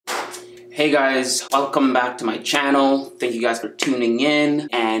Hey guys, welcome back to my channel. Thank you guys for tuning in,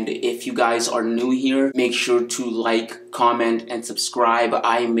 and if you guys are new here, make sure to like, comment, and subscribe.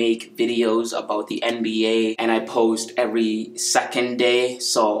 I make videos about the NBA and I post every second day,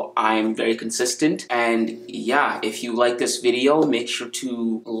 so I'm very consistent. And yeah, if you like this video, make sure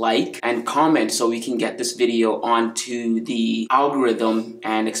to like and comment so we can get this video onto the algorithm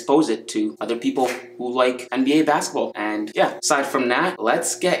and expose it to other people who like NBA basketball. And yeah, aside from that,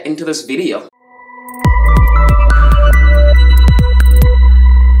 let's get into this video.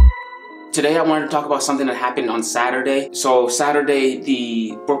 Today I wanted to talk about something that happened on Saturday. So Saturday,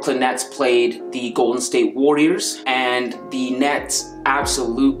 the Brooklyn Nets played the Golden State Warriors, and the Nets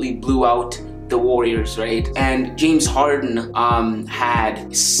absolutely blew out the Warriors, right? And James Harden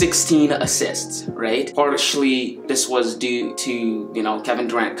had 16 assists, right? Partially this was due to, Kevin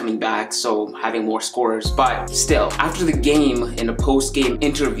Durant coming back, so having more scorers. But still, after the game, in a post-game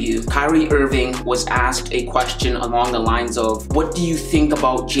interview, Kyrie Irving was asked a question along the lines of, what do you think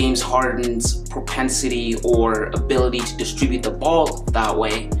about James Harden's propensity or ability to distribute the ball that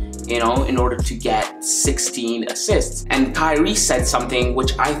way, in order to get 16 assists? And Kyrie said something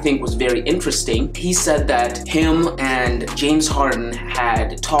which I think was very interesting. He said that him and James Harden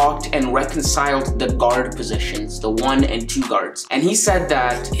had talked and reconciled the guard positions, the 1 and 2 guards. And he said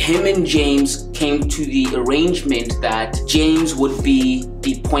that him and James came to the arrangement that James would be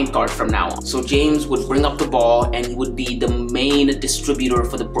the point guard from now on. So James would bring up the ball and he would be the main distributor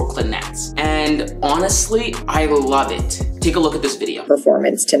for the Brooklyn Nets. And honestly, I love it. Take a look at this video.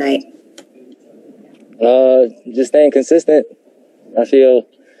 Performance tonight. Just staying consistent. I feel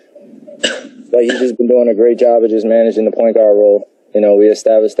like he's just been doing a great job of just managing the point guard role. We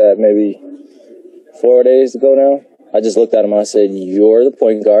established that maybe 4 days ago now. I just looked at him and I said, you're the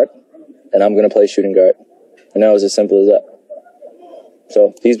point guard and I'm going to play shooting guard. And that was as simple as that.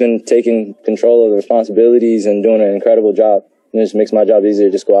 So he's been taking control of the responsibilities and doing an incredible job. And it just makes my job easier.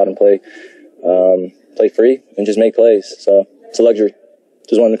 Just go out and play free and just make plays. So it's a luxury.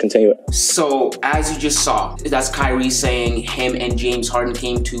 Just wanted to continue it. So as you just saw, that's Kyrie saying him and James Harden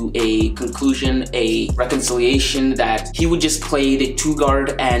came to a conclusion, a reconciliation, that he would just play the 2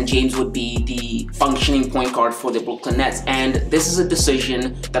 guard and James would be the functioning point guard for the Brooklyn Nets. And this is a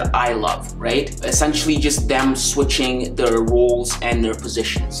decision that I love, right? Essentially just them switching their roles and their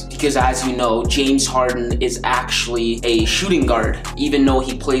positions. Because as you know, James Harden is actually a shooting guard, even though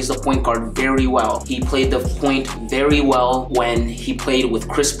he plays the point guard very well. He played the point very well when he played with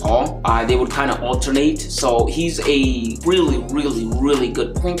Chris Paul. They would kind of alternate. So he's a really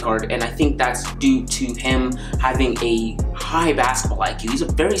good point guard, and I think that's due to him having a high basketball IQ. He's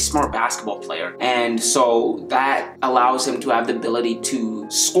a very smart basketball player, and so that allows him to have the ability to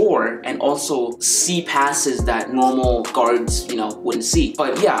score and also see passes that normal guards, wouldn't see.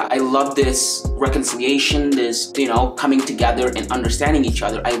 But yeah, I love this reconciliation, this, coming together and understanding each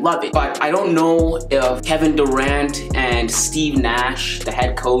other. I love it. But I don't know if Kevin Durant and Steve Nash, the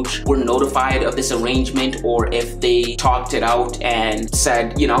head coach, were notified of this arrangement, or if they talked it out and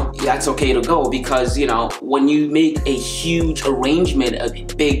said, that's okay to go. Because, when you make a huge arrangement, a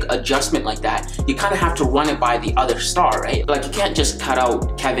big adjustment like that, you kind of have to run it by the other star, right? Like, you can't just cut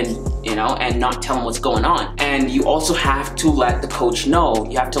out Kevin, and not tell him what's going on. And you also have to let the coach know.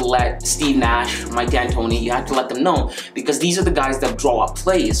 You have to let Steve Nash, Mike D'Antoni, you have to let them know, because these are the guys that draw up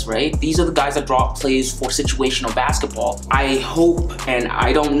plays, right? These are the guys that draw up plays for situational basketball. I hope, and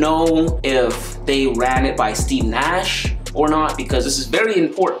I don't know if they ran it by Steve Nash or not, because this is very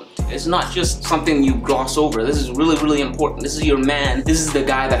important. It's not just something you gloss over. This is really important. This is your man. This is the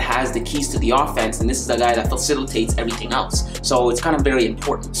guy that has the keys to the offense, and this is the guy that facilitates everything else. So it's kind of very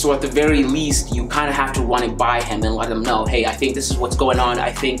important. So at the very least, you kind of have to run it by him and let him know, hey, I think this is what's going on.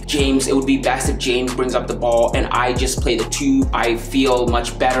 I think James, it would be best if James brings up the ball and I just play the 2. I feel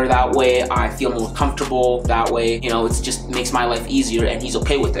much better that way. I feel more comfortable that way. It just makes my life easier, and he's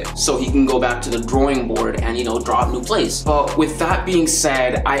okay with it. So he can go back to the drawing board and, draw up new plays. But with that being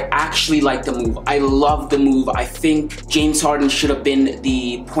said, I actually like the move. I love the move. I think James Harden should have been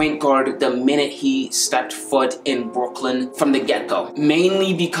the point guard the minute he stepped foot in Brooklyn from the get-go.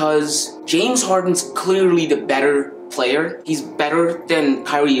 Mainly because James Harden's clearly the better player. He's better than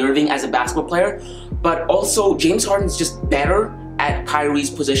Kyrie Irving as a basketball player, but also James Harden's just better at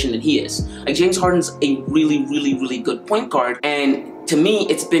Kyrie's position than he is. Like, James Harden's a really good point guard, and to me,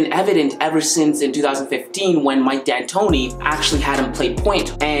 it's been evident ever since in 2015 when Mike D'Antoni actually had him play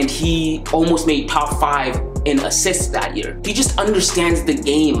point, and he almost made top 5 in assists that year. He just understands the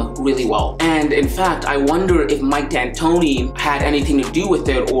game really well. And in fact, I wonder if Mike D'Antoni had anything to do with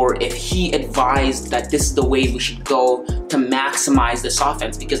it, or if he advised that this is the way we should go to maximize this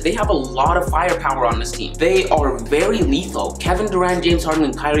offense, because they have a lot of firepower on this team. They are very lethal. Kevin Durant, James Harden,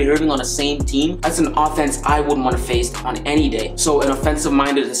 and Kyrie Irving on the same team, that's an offense I wouldn't want to face on any day. So an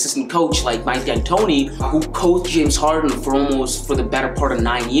offensive-minded assistant coach like Mike D'Antoni, who coached James Harden for the better part of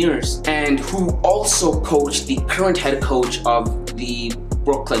 9 years, and who also coached the current head coach of the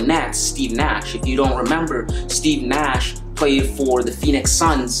Brooklyn Nets, Steve Nash. If you don't remember, Steve Nash played for the Phoenix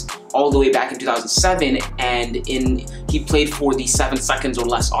Suns all the way back in 2007, and he played for the 7 seconds or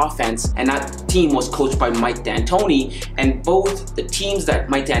less offense, and that team was coached by Mike D'Antoni. And both the teams that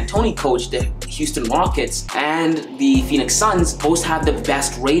Mike D'Antoni coached, the Houston Rockets and the Phoenix Suns, both have the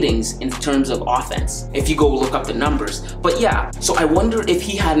best ratings in terms of offense, if you go look up the numbers. But yeah, so I wonder if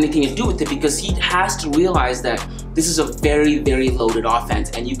he had anything to do with it, because he has to realize that this is a very, very loaded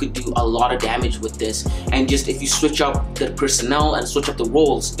offense, and you could do a lot of damage with this. And just if you switch up the personnel and switch up the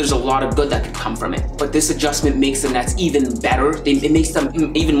roles, there's a lot of good that could come from it. But this adjustment makes the Nets even better. It makes them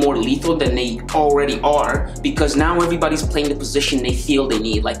even more lethal than they already are, because now everybody's playing the position they feel they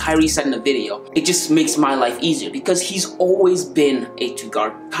need. Like Kyrie said in the video, it just makes my life easier, because he's always been a 2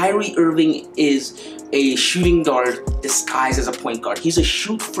 guard. Kyrie Irving is a shooting guard disguised as a point guard. He's a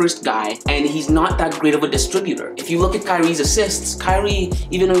shoot-first guy, and he's not that great of a distributor. If you look at Kyrie's assists, Kyrie,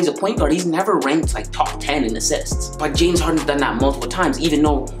 even though he's a point guard, he's never ranked like top 10 in assists. But James Harden's done that multiple times, even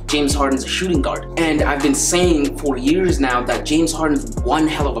though James Harden's a shooting guard. And I've been saying for years now that James Harden's one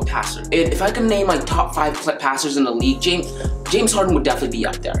hell of a passer. If I could name like top 5 passers in the league, James Harden would definitely be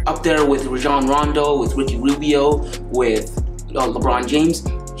up there. Up there with Rajon Rondo, with Ricky Rubio, with LeBron James.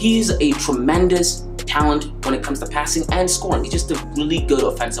 He's a tremendous talent when it comes to passing and scoring. He's just a really good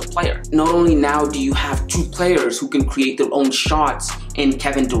offensive player. Not only now do you have 2 players who can create their own shots in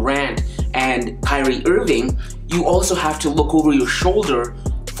Kevin Durant and Kyrie Irving, you also have to look over your shoulder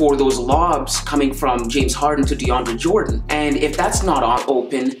for those lobs coming from James Harden to DeAndre Jordan. And if that's not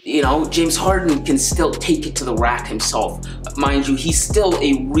open, you know, James Harden can still take it to the rack himself. Mind you, he's still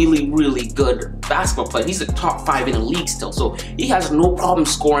a really, really good basketball player. He's a top 5 in the league still, so he has no problem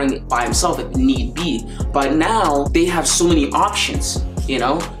scoring by himself if need be. But now they have so many options, you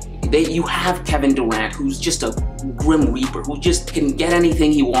know? You have Kevin Durant, who's just a grim reaper, who just can get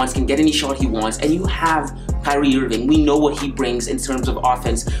anything he wants, can get any shot he wants, and you have Kyrie Irving. We know what he brings in terms of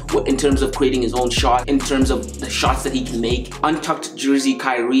offense, in terms of creating his own shot, in terms of the shots that he can make. Untucked jersey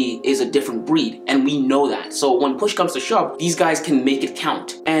Kyrie is a different breed, and we know that. So when push comes to shove, these guys can make it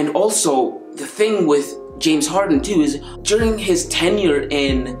count. And also, the thing with James Harden too is during his tenure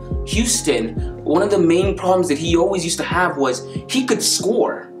in Houston, one of the main problems that he always used to have was he could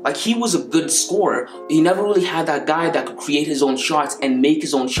score. Like, he was a good scorer. He never really had that guy that could create his own shots and make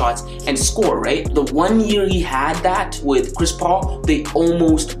his own shots and score, right? The one year he had that with Chris Paul, they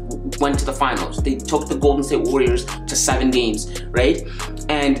almost went to the finals. They took the Golden State Warriors to 7 games, right?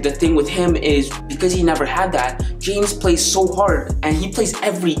 And the thing with him is, because he never had that, James plays so hard, and he plays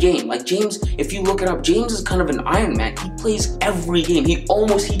every game. Like, James, if you look it up, James is kind of an Iron Man. He plays every game. He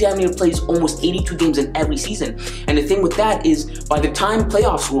damn near plays almost 82 games in every season. And the thing with that is, by the time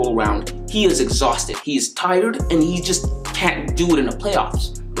playoffs roll around, he is exhausted. He is tired, and he just can't do it in the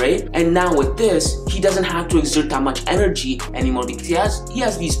playoffs. Right? And now with this, he doesn't have to exert that much energy anymore, because he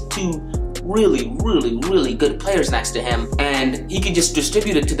has these 2 really, really, really good players next to him, and he can just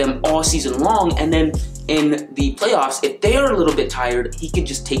distribute it to them all season long. And then in the playoffs, if they are a little bit tired, he can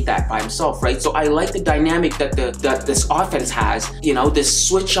just take that by himself, right? So I like the dynamic that this offense has, you know, this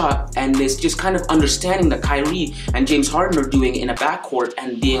switch up and this just kind of understanding that Kyrie and James Harden are doing in a backcourt,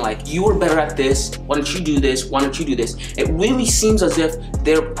 and being like, you are better at this, why don't you do this, why don't you do this? It really seems as if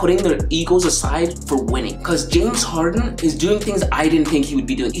they're putting their egos aside for winning, because James Harden is doing things I didn't think he would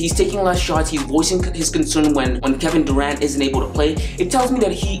be doing. He's taking less shots, he's voicing his concern when Kevin Durant isn't able to play. It tells me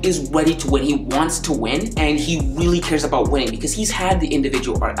that he is ready to win, he wants to win, and he really cares about winning, because he's had the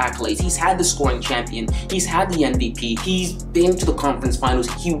individual accolades, he's had the scoring champion, he's had the MVP, he's been to the conference finals.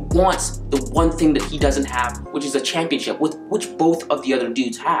 He wants the one thing that he doesn't have, which is a championship, which both of the other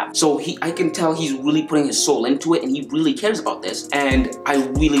dudes have. So I can tell he's really putting his soul into it, and he really cares about this, and I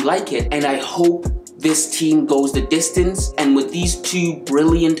really like it, and I hope this team goes the distance. And with these 2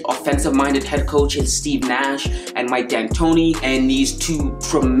 brilliant offensive-minded head coaches, Steve Nash and Mike D'Antoni, and these 2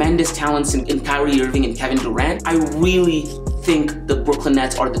 tremendous talents in Kyrie Irving and Kevin Durant, I really think the Brooklyn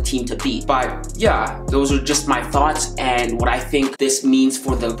Nets are the team to beat. But yeah, those are just my thoughts and what I think this means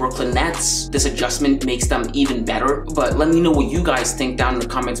for the Brooklyn Nets. This adjustment makes them even better. But let me know what you guys think down in the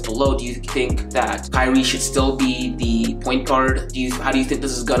comments below. Do you think that Kyrie should still be the point guard? How do you think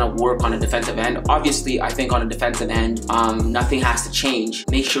this is gonna work on a defensive end? Obviously, I think on a defensive end, nothing has to change.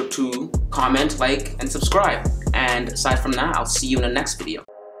 Make sure to comment, like, and subscribe. And aside from that, I'll see you in the next video.